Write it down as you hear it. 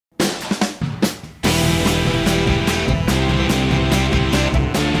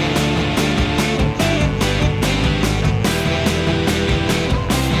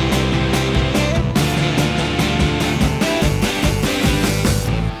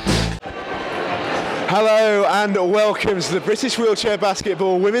Hello and welcome to the British Wheelchair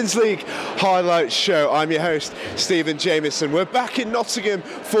Basketball Women's League Highlights Show. I'm your host, Stephen Jamieson. We're back in Nottingham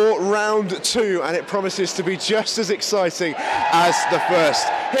for round 2 and it promises to be just as exciting as the first.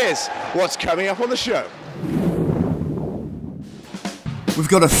 Here's what's coming up on the show. We've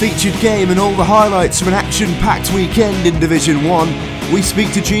got a featured game and all the highlights from an action-packed weekend in Division 1. We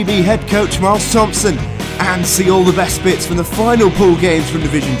speak to GB head coach Miles Thompson and see all the best bits from the final pool games from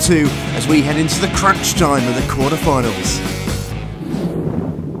Division 2 as we head into the crunch time of the quarterfinals.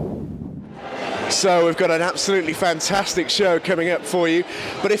 So we've got an absolutely fantastic show coming up for you,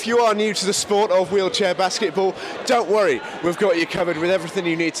 but if you are new to the sport of wheelchair basketball, don't worry, we've got you covered with everything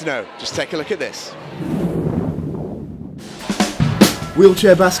you need to know. Just take a look at this.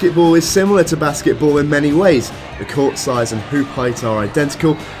 Wheelchair basketball is similar to basketball in many ways. The court size and hoop height are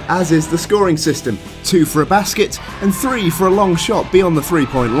identical, as is the scoring system, 2 for a basket and 3 for a long shot beyond the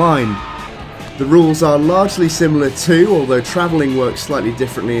 3-point line. The rules are largely similar too, although travelling works slightly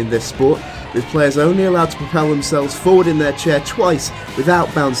differently in this sport, with players only allowed to propel themselves forward in their chair twice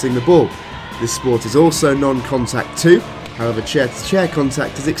without bouncing the ball. This sport is also non-contact too, however chair-to-chair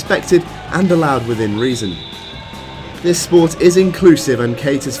contact is expected and allowed within reason. This sport is inclusive and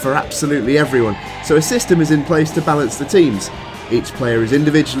caters for absolutely everyone, so a system is in place to balance the teams. Each player is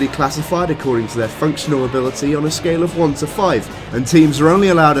individually classified according to their functional ability on a scale of 1 to 5, and teams are only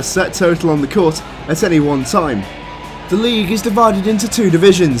allowed a set total on the court at any one time. The league is divided into 2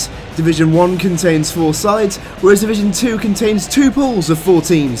 divisions. Division 1 contains 4 sides, whereas Division 2 contains 2 pools of 4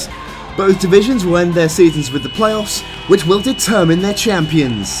 teams. Both divisions will end their seasons with the playoffs, which will determine their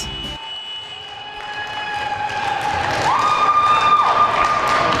champions.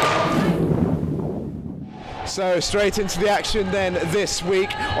 So straight into the action then this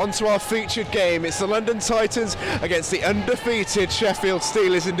week, onto our featured game. It's the London Titans against the undefeated Sheffield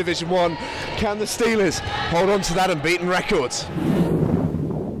Steelers in Division 1. Can the Steelers hold on to that unbeaten record?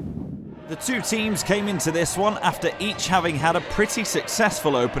 The 2 teams came into this one after each having had a pretty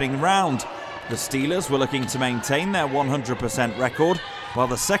successful opening round. The Steelers were looking to maintain their 100% record, while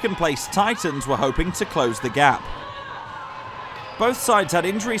the second place Titans were hoping to close the gap. Both sides had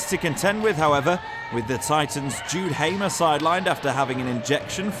injuries to contend with, however, with the Titans' Jude Hamer sidelined after having an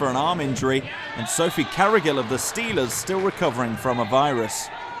injection for an arm injury, and Sophie Carrigill of the Steelers still recovering from a virus.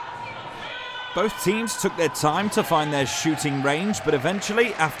 Both teams took their time to find their shooting range, but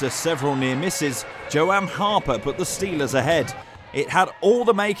eventually, after several near misses, Joanne Harper put the Steelers ahead. It had all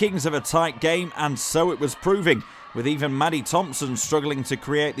the makings of a tight game, and so it was proving, with even Maddie Thompson struggling to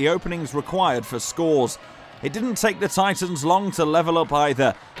create the openings required for scores. It didn't take the Titans long to level up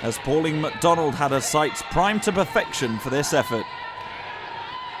either, as Pauline McDonald had her sights primed to perfection for this effort.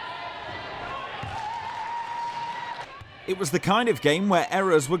 It was the kind of game where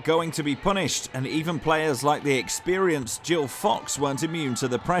errors were going to be punished, and even players like the experienced Jill Fox weren't immune to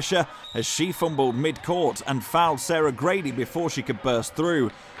the pressure, as she fumbled mid-court and fouled Sarah Grady before she could burst through.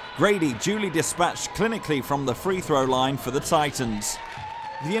 Grady duly dispatched clinically from the free throw line for the Titans.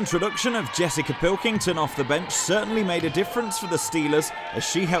 The introduction of Jessica Pilkington off the bench certainly made a difference for the Steelers, as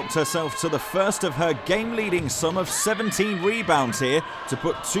she helped herself to the first of her game-leading sum of 17 rebounds here to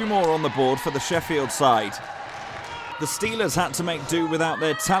put 2 more on the board for the Sheffield side. The Steelers had to make do without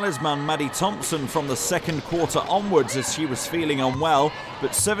their talisman Maddie Thompson from the second quarter onwards as she was feeling unwell,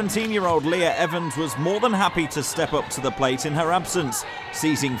 but 17-year-old Leah Evans was more than happy to step up to the plate in her absence,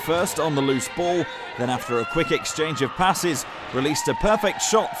 seizing first on the loose ball, then after a quick exchange of passes, released a perfect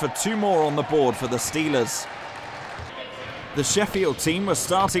shot for 2 more on the board for the Steelers. The Sheffield team was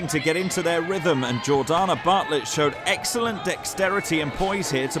starting to get into their rhythm, and Jordana Bartlett showed excellent dexterity and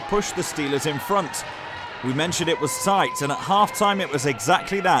poise here to push the Steelers in front. We mentioned it was tight, and at half-time it was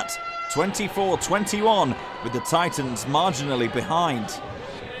exactly that, 24-21, with the Titans marginally behind.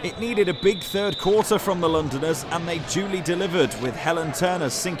 It needed a big third quarter from the Londoners, and they duly delivered, with Helen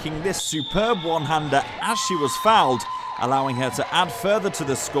Turner sinking this superb one-hander as she was fouled, allowing her to add further to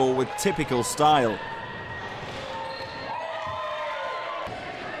the score with typical style.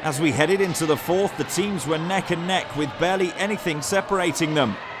 As we headed into the fourth, the teams were neck and neck with barely anything separating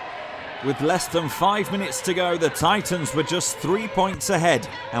them. With less than 5 minutes to go, the Titans were just 3 points ahead,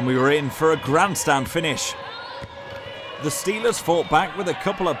 and we were in for a grandstand finish. The Steelers fought back with a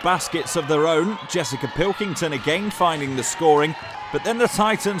couple of baskets of their own, Jessica Pilkington again finding the scoring, but then the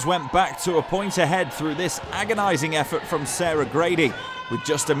Titans went back to a point ahead through this agonising effort from Sarah Grady. With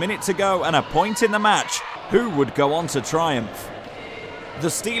just a minute to go and a point in the match, who would go on to triumph? The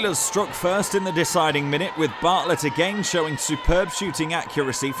Steelers struck first in the deciding minute, with Bartlett again showing superb shooting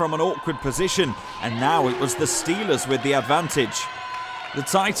accuracy from an awkward position, and now it was the Steelers with the advantage. The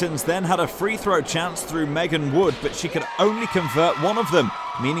Titans then had a free throw chance through Megan Wood, but she could only convert one of them,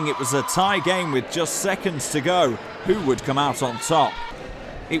 meaning it was a tie game with just seconds to go. Who would come out on top?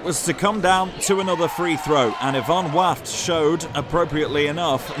 It was to come down to another free throw, and Yvonne Waft showed, appropriately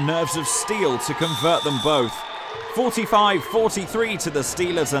enough, nerves of steel to convert them both. 45-43 to the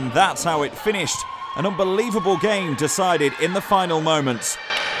Steelers, and that's how it finished. An unbelievable game decided in the final moments.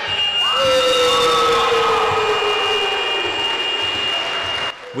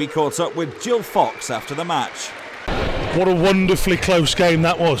 We caught up with Jill Fox after the match. What a wonderfully close game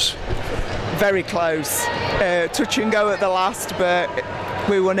that was. Very close. Touch and go at the last, but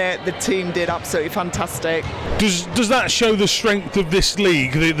we won it. The team did absolutely fantastic. Does that show the strength of this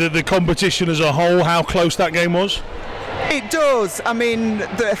league, the competition as a whole, how close that game was? It does. I mean,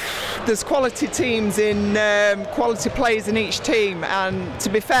 there's quality teams in quality players in each team, and to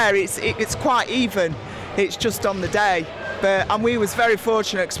be fair, it's quite even. It's just on the day. And we was very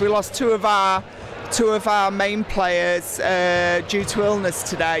fortunate because we lost two of our main players due to illness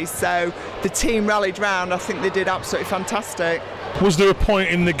today. So the team rallied round. I think they did absolutely fantastic. Was there a point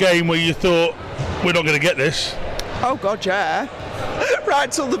in the game where you thought, we're not going to get this? Oh God, yeah.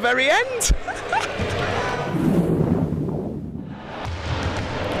 Right till the very end.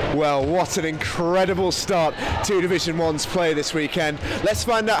 Well, what an incredible start to Division 1's play this weekend. Let's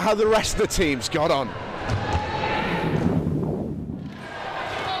find out how the rest of the teams got on.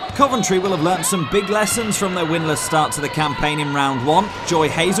 Coventry will have learnt some big lessons from their winless start to the campaign in round 1. Joy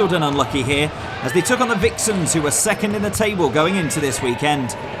Hazelden unlucky here, as they took on the Vixens, who were second in the table going into this weekend.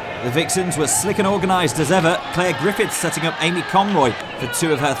 The Vixens were slick and organised as ever, Claire Griffiths setting up Amy Conroy for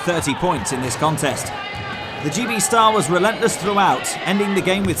 2 of her 30 points in this contest. The GB star was relentless throughout, ending the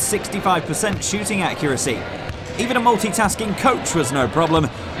game with 65% shooting accuracy. Even a multitasking coach was no problem,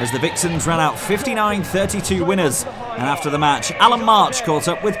 as the Vixens ran out 59-32 winners. And after the match, Alan March caught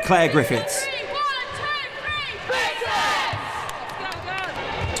up with Claire Griffiths.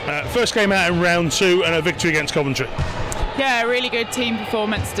 First game out in round 2 and a victory against Coventry. Yeah, a really good team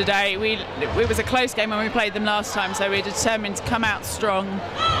performance today. It was a close game when we played them last time, so we're determined to come out strong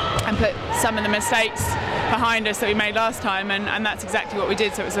and put some of the mistakes behind us that we made last time, and that's exactly what we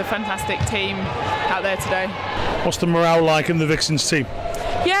did. So it was a fantastic team out there today. What's the morale like in the Vixens team?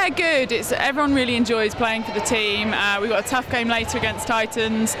 Yeah, good. Everyone really enjoys playing for the team. We've got a tough game later against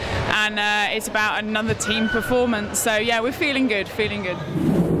Titans, and it's about another team performance. So yeah, we're feeling good,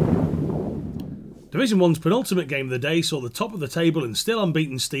 Division 1's penultimate game of the day saw the top of the table and still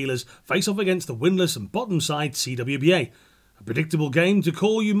unbeaten Steelers face off against the winless and bottom side CWBA. A predictable game to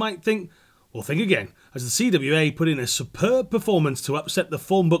call, you might think. Well, think again, as the CWBA put in a superb performance to upset the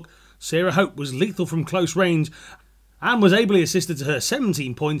form book. Sarah Hope was lethal from close range and was ably assisted to her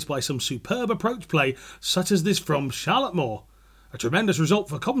 17 points by some superb approach play such as this from Charlotte Moore. A tremendous result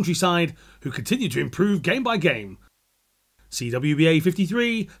for Coventry side, who continue to improve game by game. CWBA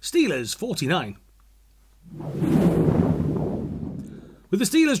 53, Steelers 49. With the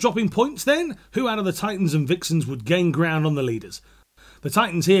Steelers dropping points then, who out of the Titans and Vixens would gain ground on the leaders? The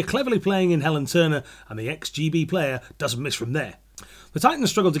Titans here cleverly playing in Helen Turner, and the ex-GB player doesn't miss from there. The Titans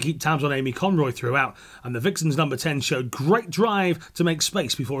struggled to keep tabs on Amy Conroy throughout, and the Vixens number 10 showed great drive to make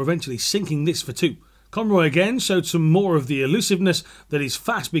space before eventually sinking this for 2. Conroy again showed some more of the elusiveness that is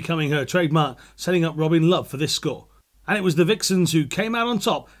fast becoming her trademark, setting up Robin Love for this score. And it was the Vixens who came out on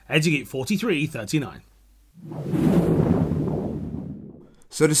top, edging it 43-39.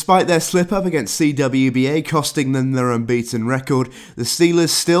 So despite their slip-up against CWBA costing them their unbeaten record, the Steelers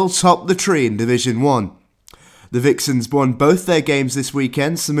still top the tree in Division 1. The Vixens won both their games this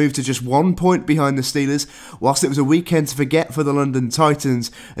weekend to move to just 1 point behind the Steelers, whilst it was a weekend to forget for the London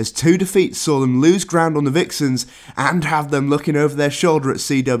Titans, as 2 defeats saw them lose ground on the Vixens and have them looking over their shoulder at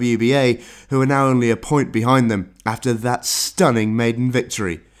CWBA, who are now only a point behind them after that stunning maiden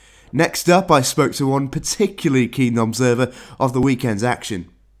victory. Next up, I spoke to one particularly keen observer of the weekend's action.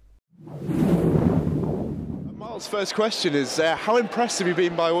 Miles' first question is, how impressed have you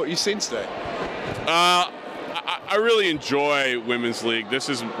been by what you've seen today? I really enjoy Women's League. This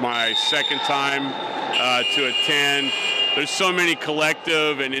is my second time to attend. There's so many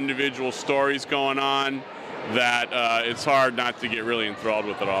collective and individual stories going on that it's hard not to get really enthralled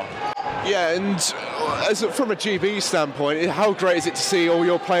with it all. Yeah, and from a GB standpoint, how great is it to see all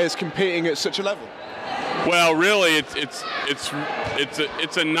your players competing at such a level? Well, really,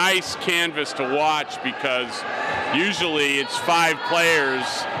 it's a nice canvas to watch, because usually it's 5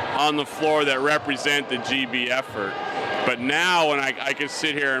 players on the floor that represent the GB effort. But now when I can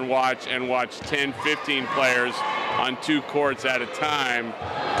sit here and watch 10, 15 players on 2 courts at a time,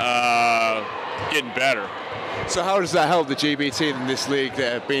 getting better. So how does that help the GB team in this league,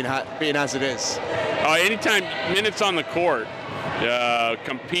 being as it is? Anytime minutes on the court,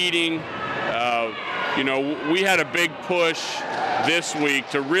 competing. You know, we had a big push this week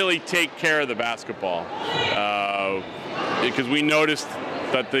to really take care of the basketball because we noticed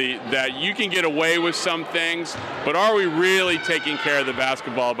that you can get away with some things, but are we really taking care of the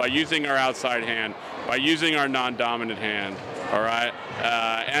basketball by using our outside hand, by using our non-dominant hand? All right,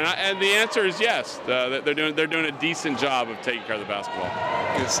 and the answer is yes. They're doing a decent job of taking care of the basketball.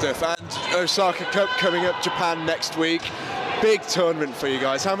 Good stuff. And Osaka Cup coming up, Japan next week. Big tournament for you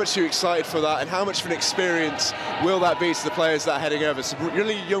guys. How much are you excited for that, and how much of an experience will that be to the players that are heading over? Some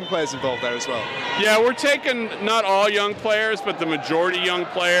really young players involved there as well. Yeah, we're taking not all young players, but the majority young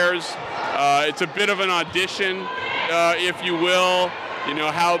players. It's a bit of an audition, if you will. You know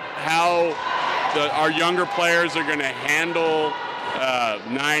how our younger players are going to handle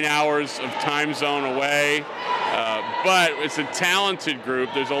 9 hours of time zone away. But it's a talented group.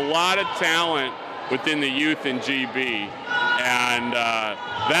 There's a lot of talent within the youth in GB. And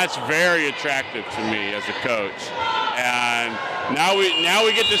that's very attractive to me as a coach. And now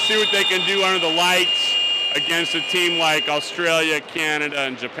we get to see what they can do under the lights against a team like Australia, Canada,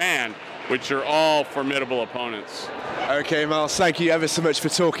 and Japan, which are all formidable opponents. Okay, Miles, thank you ever so much for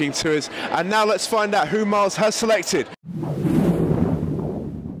talking to us. And now let's find out who Miles has selected.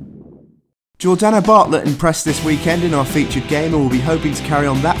 Jordana Bartlett impressed this weekend in our featured game and will be hoping to carry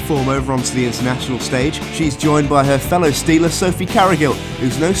on that form over onto the international stage. She's joined by her fellow Steeler Sophie Carrigill,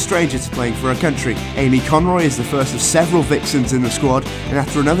 who's no stranger to playing for her country. Amy Conroy is the first of several Vixens in the squad, and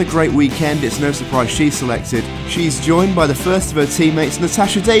after another great weekend, it's no surprise she's selected. She's joined by the first of her teammates,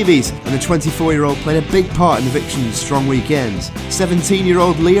 Natasha Davies, and the 24-year-old played a big part in the Vixens' strong weekends.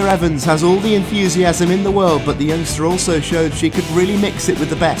 17-year-old Leah Evans has all the enthusiasm in the world, but the youngster also showed she could really mix it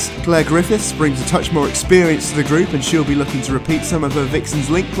with the best. Claire Griffiths brings a touch more experience to the group, and she'll be looking to repeat some of her Vixens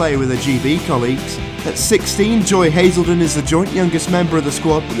link play with her GB colleagues. At 16, Joy Hazelden is the joint youngest member of the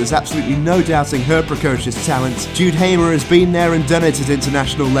squad, but there's absolutely no doubting her precocious talent. Jude Hamer has been there and done it at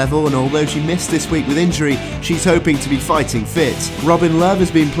international level, and although she missed this week with injury, she's hoping to be fighting fit. Robin Love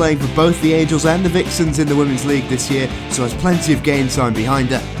has been playing for both the Angels and the Vixens in the Women's League this year, so has plenty of game time behind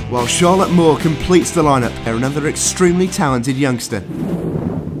her. While Charlotte Moore completes the lineup, they're another extremely talented youngster.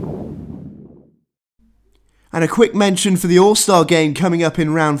 And a quick mention for the All-Star game coming up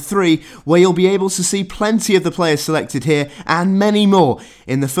in round 3, where you'll be able to see plenty of the players selected here and many more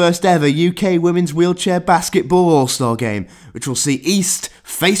in the first ever UK Women's Wheelchair Basketball All-Star game, which will see East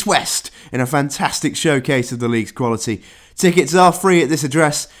face West in a fantastic showcase of the league's quality. Tickets are free at this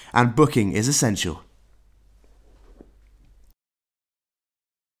address and booking is essential.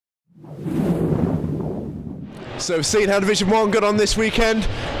 So we've seen how Division 1 got on this weekend.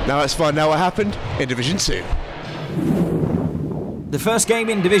 Now let's find out what happened in Division 2. The first game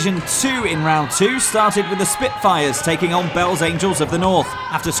in Division 2 in round 2 started with the Spitfires taking on Bell's Angels of the North.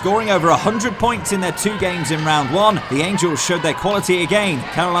 After scoring over 100 points in their 2 games in round 1, the Angels showed their quality again.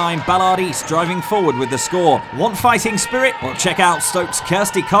 Caroline Ballard-East driving forward with the score. Want fighting spirit? Well, check out Stoke's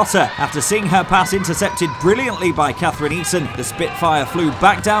Kirsty Cotter. After seeing her pass intercepted brilliantly by Catherine Eaton, the Spitfire flew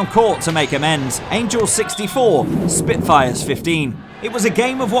back down court to make amends. Angels 64, Spitfires 15. It was a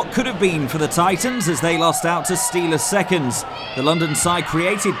game of what could have been for the Titans as they lost out to Steelers seconds. The London side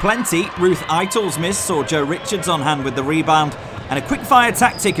created plenty. Ruth Eitles missed, saw Joe Richards on hand with the rebound, and a quick-fire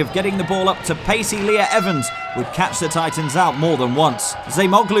tactic of getting the ball up to pacey Leah Evans would catch the Titans out more than once.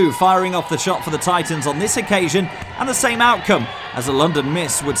 Zaymoglu firing off the shot for the Titans on this occasion, and the same outcome, as a London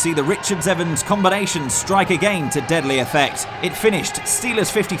miss would see the Richards-Evans combination strike again to deadly effect. It finished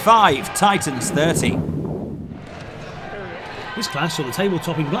Steelers 55, Titans 30. This clash saw the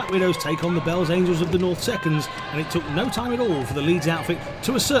table-topping Black Widows take on the Bell's Angels of the North seconds, and it took no time at all for the Leeds outfit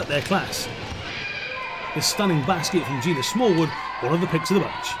to assert their class. This stunning basket from Gina Smallwood, one of the picks of the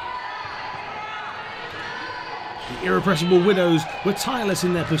bunch. The irrepressible Widows were tireless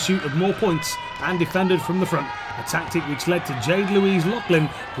in their pursuit of more points and defended from the front, a tactic which led to Jade Louise Loughlin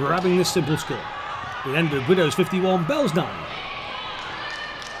grabbing this simple score. It ended Widows 51, Bells 9.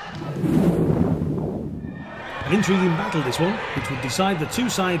 An intriguing battle this one, which would decide the two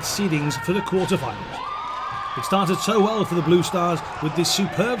sides' seedings for the quarter-finals. It started so well for the Blue Stars with this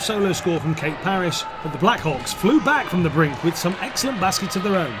superb solo score from Kate Parrish, but the Blackhawks flew back from the brink with some excellent baskets of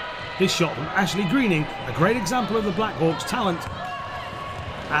their own. This shot from Ashley Greening, a great example of the Blackhawks' talent,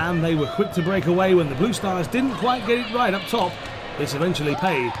 and they were quick to break away when the Blue Stars didn't quite get it right up top. This eventually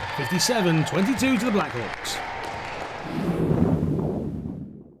paid 57-22 to the Blackhawks.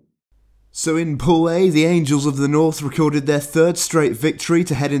 So in Pool A, the Angels of the North recorded their third straight victory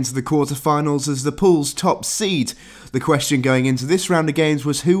to head into the quarter-finals as the pool's top seed. The question going into this round of games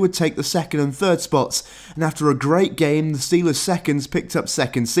was who would take the second and third spots, and after a great game, the Steelers seconds picked up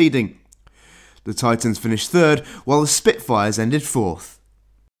second seeding. The Titans finished third, while the Spitfires ended fourth.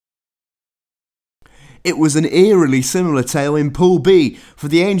 It was an eerily similar tale in Pool B. For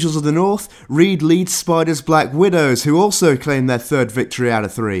the Angels of the North, Leeds Spiders Black Widows, who also claimed their third victory out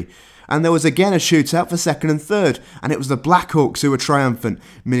of 3. And there was again a shootout for second and third, and it was the Blackhawks who were triumphant,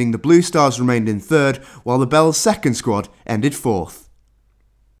 meaning the Blue Stars remained in third, while the Bells' second squad ended fourth.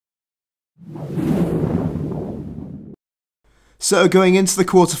 So going into the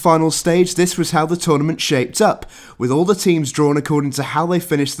quarter-final stage, this was how the tournament shaped up, with all the teams drawn according to how they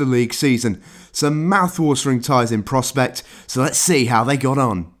finished the league season. Some mouth-watering ties in prospect, so let's see how they got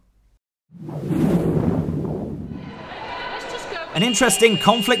on. An interesting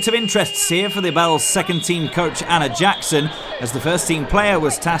conflict of interests here for the Bells' second-team coach Anna Jackson, as the first-team player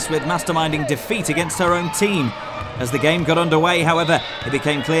was tasked with masterminding defeat against her own team. As the game got underway, however, it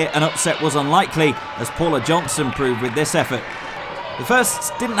became clear an upset was unlikely, as Paula Johnson proved with this effort. The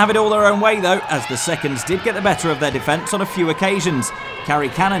firsts didn't have it all their own way though, as the seconds did get the better of their defence on a few occasions. Carrie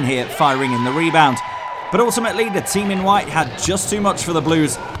Cannon here firing in the rebound. But ultimately, the team in white had just too much for the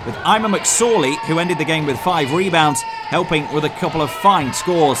Blues, with Ima McSorley, who ended the game with 5 rebounds, helping with a couple of fine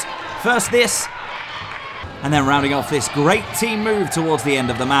scores. First this, and then rounding off this great team move towards the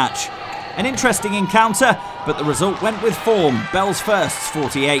end of the match. An interesting encounter, but the result went with form. Bells firsts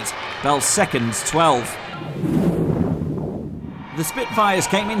 48, Bells seconds 12. The Spitfires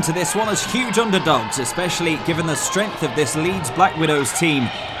came into this one as huge underdogs, especially given the strength of this Leeds Black Widows team.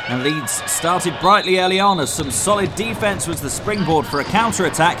 And Leeds started brightly early on as some solid defence was the springboard for a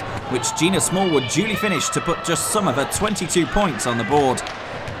counter-attack, which Gina Smallwood duly finished to put just some of her 22 points on the board.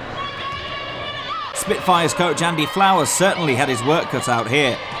 Spitfires coach Andy Flowers certainly had his work cut out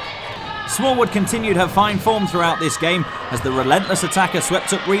here. Smallwood continued her fine form throughout this game as the relentless attacker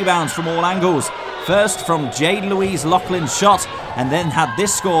swept up rebounds from all angles. First from Jade Louise Loughlin's shot, and then had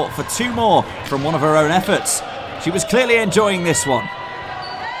this score for 2 more from one of her own efforts. She was clearly enjoying this one.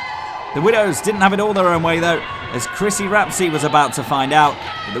 The Widows didn't have it all their own way though, as Chrissy Rapsey was about to find out,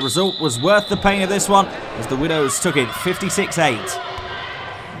 but the result was worth the pain of this one, as the Widows took it 56-8.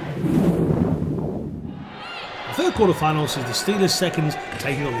 The third quarter-final sees the Steelers seconds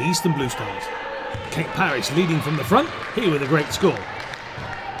taking on the Eastern Blue Stars. Kate Parrish leading from the front, here with a great score.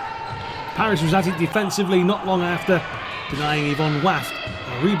 Parrish was at it defensively not long after, denying Yvonne Waft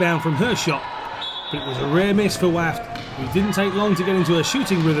a rebound from her shot, but it was a rare miss for Waft, who didn't take long to get into her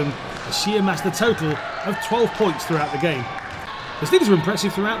shooting rhythm as she amassed a total of 12 points throughout the game. The Steelers were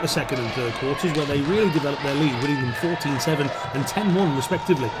impressive throughout the second and third quarters, where they really developed their lead, winning them 14-7 and 10-1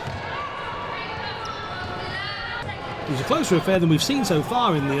 respectively. It was a closer affair than we've seen so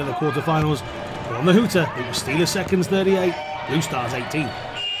far in the other quarterfinals, but on the hooter it was Steelers seconds 38, Blue Stars 18.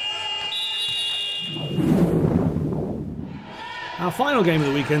 Our final game of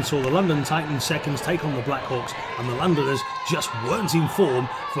the weekend saw the London Titans seconds take on the Blackhawks, and the Londoners just weren't in form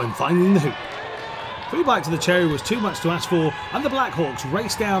when finding the hoop. 3 bites of the cherry was too much to ask for, and the Blackhawks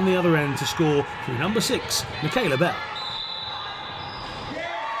raced down the other end to score through number 6, Michaela Bell.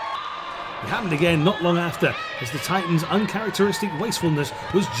 It happened again not long after, as the Titans' uncharacteristic wastefulness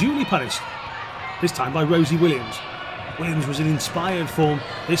was duly punished, this time by Rosie Williams. Williams was in inspired form,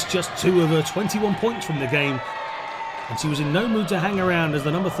 this just 2 of her 21 points from the game, and she was in no mood to hang around as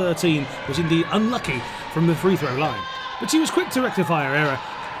the number 13 was indeed unlucky from the free throw line. But she was quick to rectify her error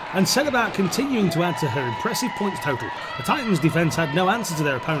and set about continuing to add to her impressive points total. The Titans' defence had no answer to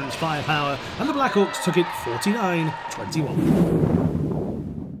their opponent's firepower, and the Blackhawks took it 49-21.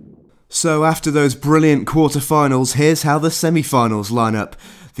 So after those brilliant quarter-finals, here's how the semi-finals line up.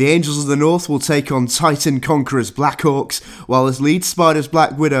 The Angels of the North will take on Titan Conquerors Blackhawks, while as Leeds Spiders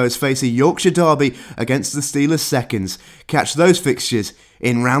Black Widows face a Yorkshire derby against the Steelers seconds. Catch those fixtures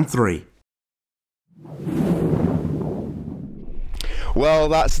in round 3. Well,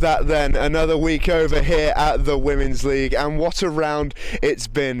 that's that then. Another week over here at the Women's League, and what a round it's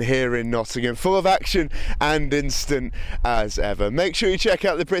been here in Nottingham. Full of action and instant as ever. Make sure you check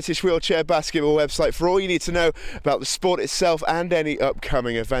out the British Wheelchair Basketball website for all you need to know about the sport itself and any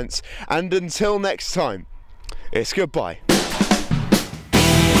upcoming events. And until next time, it's goodbye.